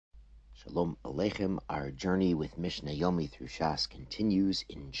Shalom Aleichem. Our journey with Mishnah Yomi through Shas continues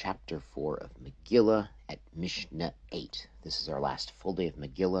in chapter 4 of Megillah at Mishnah 8. This is our last full day of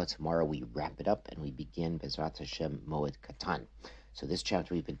Megillah. Tomorrow we wrap it up and we begin Bezrat Hashem Moed Katan. So this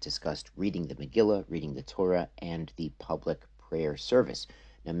chapter we've been discussed reading the Megillah, reading the Torah, and the public prayer service.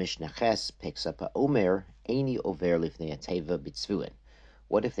 Now Mishnah Ches picks up a Omer, Eini over lifnei ateva b'tzvuin.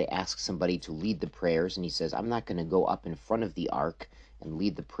 What if they ask somebody to lead the prayers and he says, I'm not going to go up in front of the ark and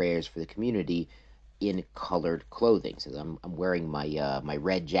lead the prayers for the community in colored clothing. He says, I'm wearing my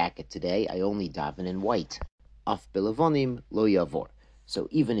red jacket today. I only daven in white. Af bilavonim lo yavor. So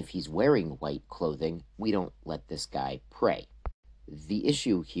even if he's wearing white clothing, we don't let this guy pray. The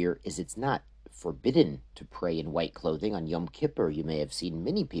issue here is it's not forbidden to pray in white clothing. On Yom Kippur, you may have seen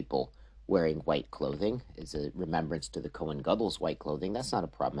many people wearing white clothing as a remembrance to the Kohen Gadol's white clothing. That's not a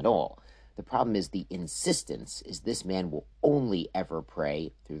problem at all. The problem is the insistence is this man will only ever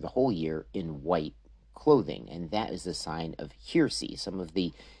pray through the whole year in white clothing, and that is a sign of heresy. Some of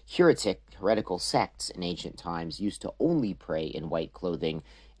the heretical sects in ancient times used to only pray in white clothing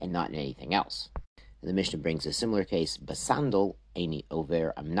and not in anything else. And the Mishnah brings a similar case, basandal eini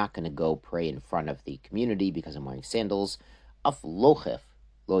over. I'm not going to go pray in front of the community because I'm wearing sandals. Af lochef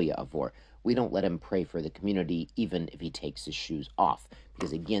lo ya'avor. We don't let him pray for the community even if he takes his shoes off.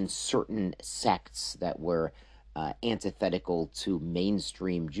 Because again, certain sects that were antithetical to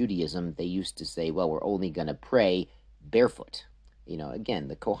mainstream Judaism, they used to say, well, we're only going to pray barefoot. You know, again,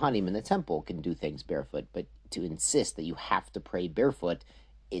 the Kohanim in the temple can do things barefoot, but to insist that you have to pray barefoot,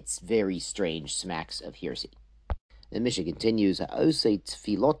 it's very strange, smacks of heresy. The Mishnah continues, Ha'osei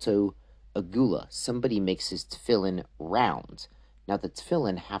tfiloto agula. Somebody makes his tefillin round. Now, the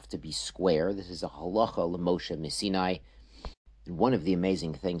tefillin have to be square. This is a halacha l'Moshe Missinai. And one of the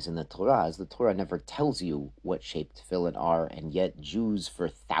amazing things in the Torah is the Torah never tells you what shape tefillin are, and yet Jews for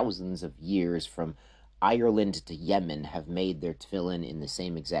thousands of years, from Ireland to Yemen, have made their tefillin in the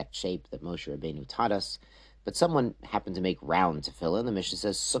same exact shape that Moshe Rabbeinu taught us. But someone happened to make round tefillin. The Mishnah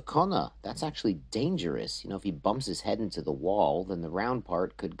says, sakona, that's actually dangerous. You know, if he bumps his head into the wall, then the round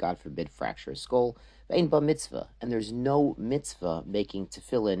part could, God forbid, fracture his skull. Ve'ein ba mitzvah. And there's no mitzvah making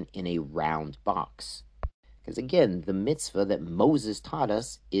tefillin in a round box. Because again, the mitzvah that Moses taught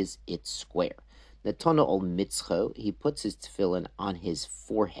us is it's square. Netana ol mitzcho, he puts his tefillin on his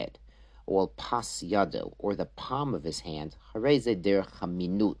forehead. Or pas yado, or the palm of his hand. Hareze der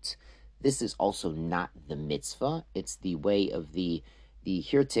chaminut. This is also not the mitzvah. It's the way of the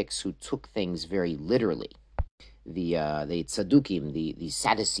heretics who took things very literally. The tzadukim, the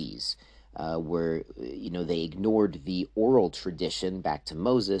Sadducees, where they ignored the oral tradition back to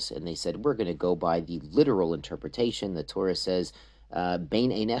Moses, and they said, we're going to go by the literal interpretation. The Torah says,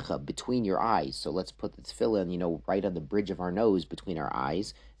 bein einecha, between your eyes. So let's put the tefillin, right on the bridge of our nose between our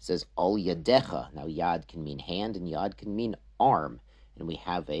eyes. It says, al yadecha. Now, yad can mean hand, and yad can mean arm. And we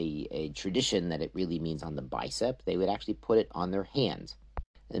have a tradition that it really means on the bicep. They would actually put it on their hand.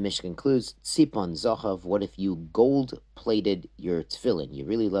 And the Mishnah concludes, Tzipon Zahav, what if you gold-plated your tefillin? You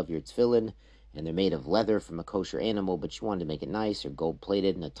really love your tefillin, and they're made of leather from a kosher animal, but you wanted to make it nice, or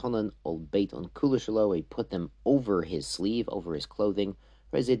gold-plated. Natonan ol beit on kulashalo, he put them over his sleeve, over his clothing.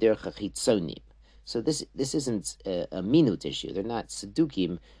 So this isn't a minut issue. They're not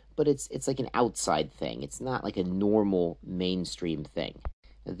sedukim, but it's like an outside thing. It's not like a normal mainstream thing.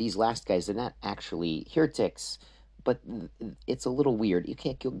 Now, these last guys are not actually heretics, but it's a little weird. You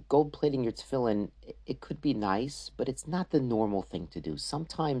can't go gold plating your tefillin. It could be nice, but it's not the normal thing to do.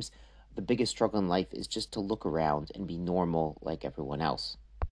 Sometimes the biggest struggle in life is just to look around and be normal like everyone else.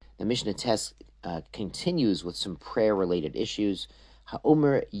 The Mishnah Tes continues with some prayer-related issues.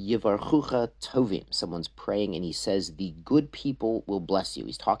 Ha'omer yivarchucha tovim. Someone's praying and he says, the good people will bless you.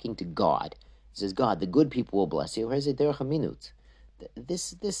 He's talking to God. He says, God, the good people will bless you. This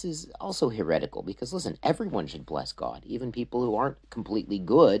is also heretical because, listen, everyone should bless God. Even people who aren't completely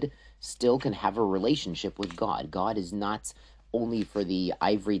good still can have a relationship with God. God is not only for the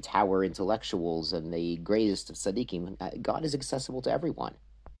ivory tower intellectuals and the greatest of tzaddikim. God is accessible to everyone.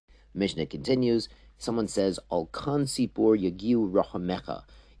 Mishnah continues. Someone says, Al kan sipur yagiu rahamecha.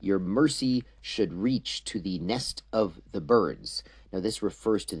 Your mercy should reach to the nest of the birds. Now, this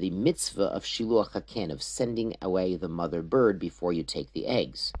refers to the mitzvah of shiluach haken, of sending away the mother bird before you take the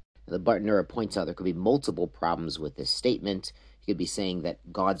eggs. Now, the Bartanura points out there could be multiple problems with this statement. He could be saying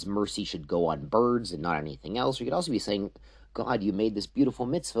that God's mercy should go on birds and not anything else. Or you could also be saying, God, you made this beautiful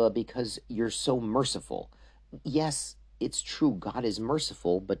mitzvah because you're so merciful. Yes, it's true, God is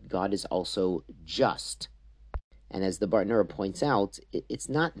merciful, but God is also just. And as the Bartanura points out, it's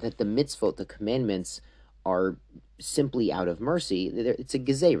not that the mitzvot, the commandments, are simply out of mercy. It's a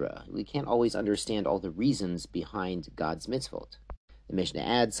gezerah. We can't always understand all the reasons behind God's mitzvot. The Mishnah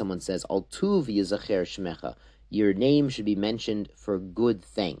adds, someone says, Al tuv yizacher shmecha. Your name should be mentioned for good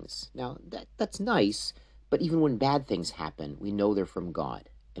things. Now, that's nice, but even when bad things happen, we know they're from God,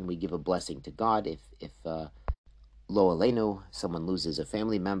 and we give a blessing to God. If lo aleinu, someone loses a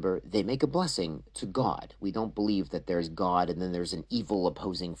family member, they make a blessing to God. We don't believe that there's God and then there's an evil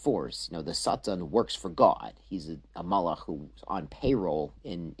opposing force. The Satan works for God. He's a malach who's on payroll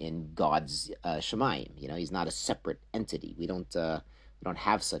in God's shemayim. He's not a separate entity. We don't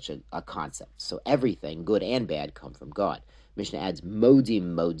have such a concept. So everything, good and bad, come from God. Mishnah adds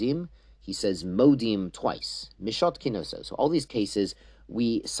modim. He says modim twice. Mishot kinoso. So all these cases,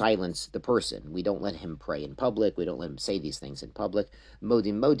 we silence the person. We don't let him pray in public. We don't let him say these things in public.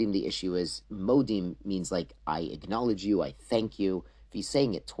 Modim, the issue is, modim means like, I acknowledge you, I thank you. If he's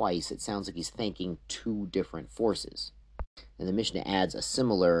saying it twice, it sounds like he's thanking two different forces. And the Mishnah adds a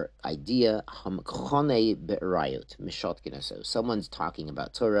similar idea, hamchone be'arayot, mishot kinaso. Someone's talking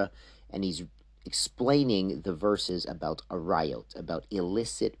about Torah, and he's explaining the verses about arayot, about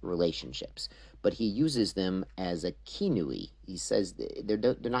illicit relationships, but he uses them as a kinui. He says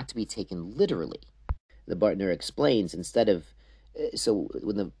they're not to be taken literally. The Bartner explains, instead of so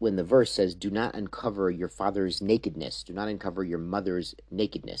when the verse says, "Do not uncover your father's nakedness, do not uncover your mother's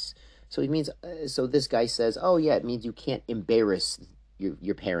nakedness," so he means so this guy says, "Oh yeah, it means you can't embarrass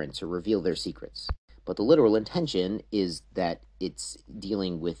your parents or reveal their secrets." But the literal intention is that it's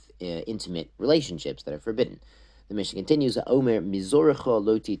dealing with intimate relationships that are forbidden. The Mishnah continues, Omer mizorecha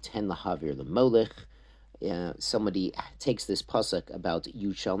loti ten lahavir lemolech. Somebody takes this pasuk about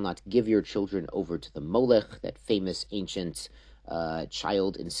you shall not give your children over to the molech, that famous ancient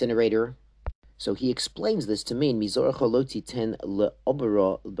child incinerator. So he explains this to mean mizorecha loti ten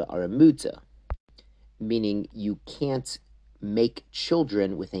leobera be'aramuta, meaning you can't make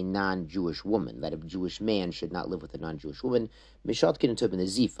children with a non-Jewish woman, that a Jewish man should not live with a non-Jewish woman. Mishatkin tub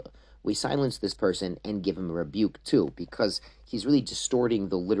nezifa. We silence this person and give him a rebuke too, because he's really distorting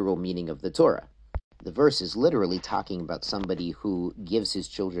the literal meaning of the Torah. The verse is literally talking about somebody who gives his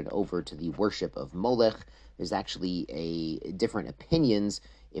children over to the worship of Molech. There's actually different opinions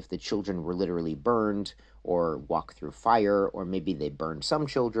if the children were literally burned or walk through fire, or maybe they burned some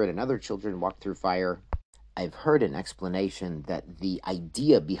children and other children walked through fire. I've heard an explanation that the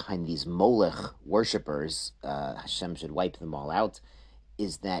idea behind these Molech worshippers, Hashem should wipe them all out,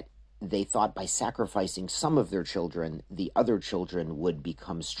 is that they thought by sacrificing some of their children, the other children would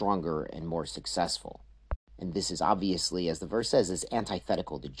become stronger and more successful. And this is obviously, as the verse says, is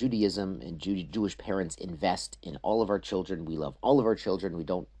antithetical to Judaism, and Jewish parents invest in all of our children. We love all of our children. We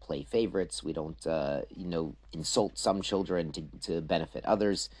don't play favorites. We don't, insult some children to benefit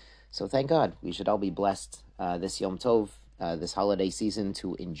others. So thank God, we should all be blessed this Yom Tov, this holiday season,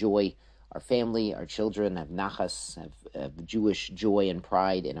 to enjoy our family, our children, have nachas, have Jewish joy and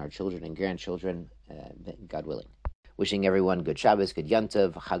pride in our children and grandchildren, God willing. Wishing everyone good Shabbos, good Yom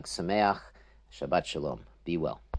Tov, Chag Sameach, Shabbat Shalom. Be well.